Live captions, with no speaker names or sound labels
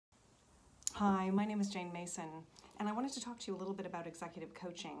Hi, my name is Jane Mason, and I wanted to talk to you a little bit about executive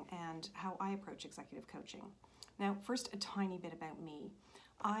coaching and how I approach executive coaching. Now, first, a tiny bit about me.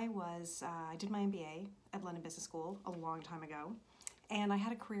 I did my MBA at London Business School a long time ago, and I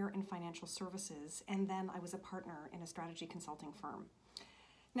had a career in financial services, and then I was a partner in a strategy consulting firm.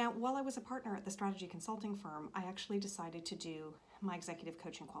 Now, while I was a partner at the strategy consulting firm, I actually decided to do my executive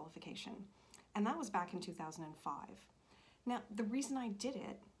coaching qualification, and that was back in 2005. Now, the reason I did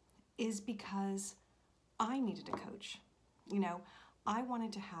it is because I needed a coach. I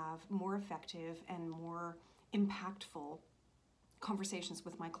wanted to have more effective and more impactful conversations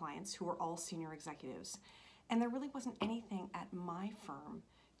with my clients who were all senior executives. And there really wasn't anything at my firm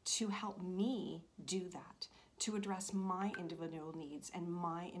to help me do that, to address my individual needs and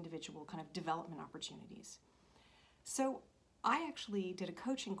my individual kind of development opportunities. So I actually did a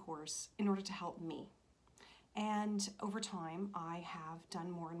coaching course in order to help me. And over time, I have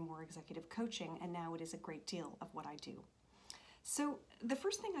done more and more executive coaching, and now it is a great deal of what I do. So the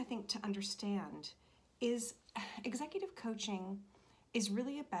first thing I think to understand is executive coaching is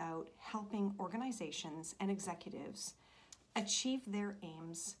really about helping organizations and executives achieve their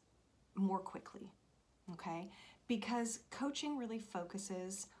aims more quickly, okay? Because coaching really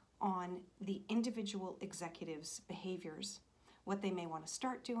focuses on the individual executive's behaviors, what they may want to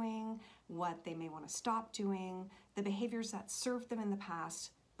start doing, what they may want to stop doing, the behaviors that served them in the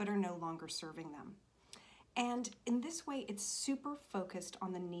past but are no longer serving them. And in this way, it's super focused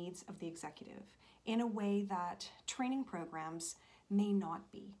on the needs of the executive in a way that training programs may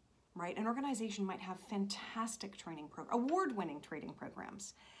not be, right? An organization might have fantastic training programs, award-winning training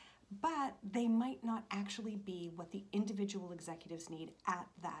programs, but they might not actually be what the individual executives need at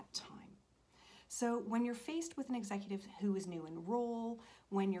that time. So when you're faced with an executive who is new in role,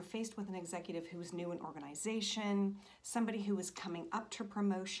 when you're faced with an executive who is new in organization, somebody who is coming up to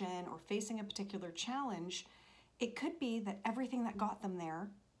promotion or facing a particular challenge, it could be that everything that got them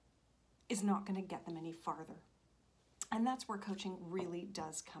there is not going to get them any farther. And that's where coaching really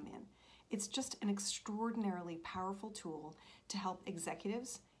does come in. It's just an extraordinarily powerful tool to help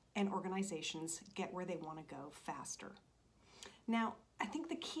executives and organizations get where they want to go faster. Now, I think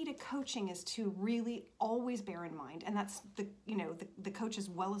the key to coaching is to really always bear in mind, and that's the coach as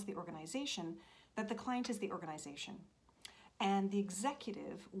well as the organization, that the client is the organization. And the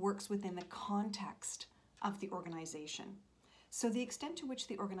executive works within the context of the organization. So the extent to which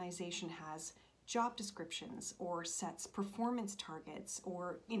the organization has job descriptions or sets performance targets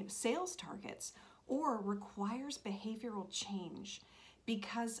or sales targets or requires behavioral change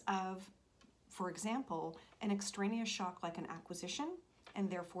because of, for example, an extraneous shock like an acquisition, and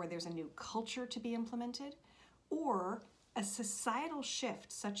therefore there's a new culture to be implemented, or a societal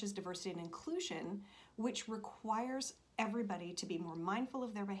shift such as diversity and inclusion, which requires everybody to be more mindful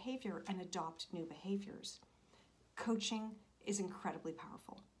of their behavior and adopt new behaviors. Coaching is incredibly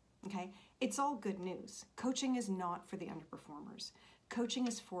powerful, okay? It's all good news. Coaching is not for the underperformers. Coaching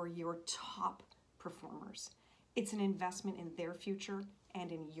is for your top performers. It's an investment in their future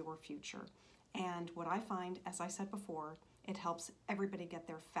and in your future. And what I find, as I said before, it helps everybody get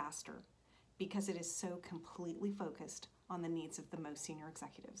there faster because it is so completely focused on the needs of the most senior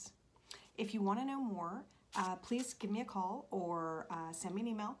executives. If you want to know more, please give me a call or send me an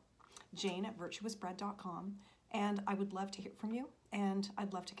email, jane@virtuousbread.com, and I would love to hear from you, and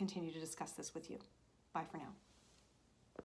I'd love to continue to discuss this with you. Bye for now.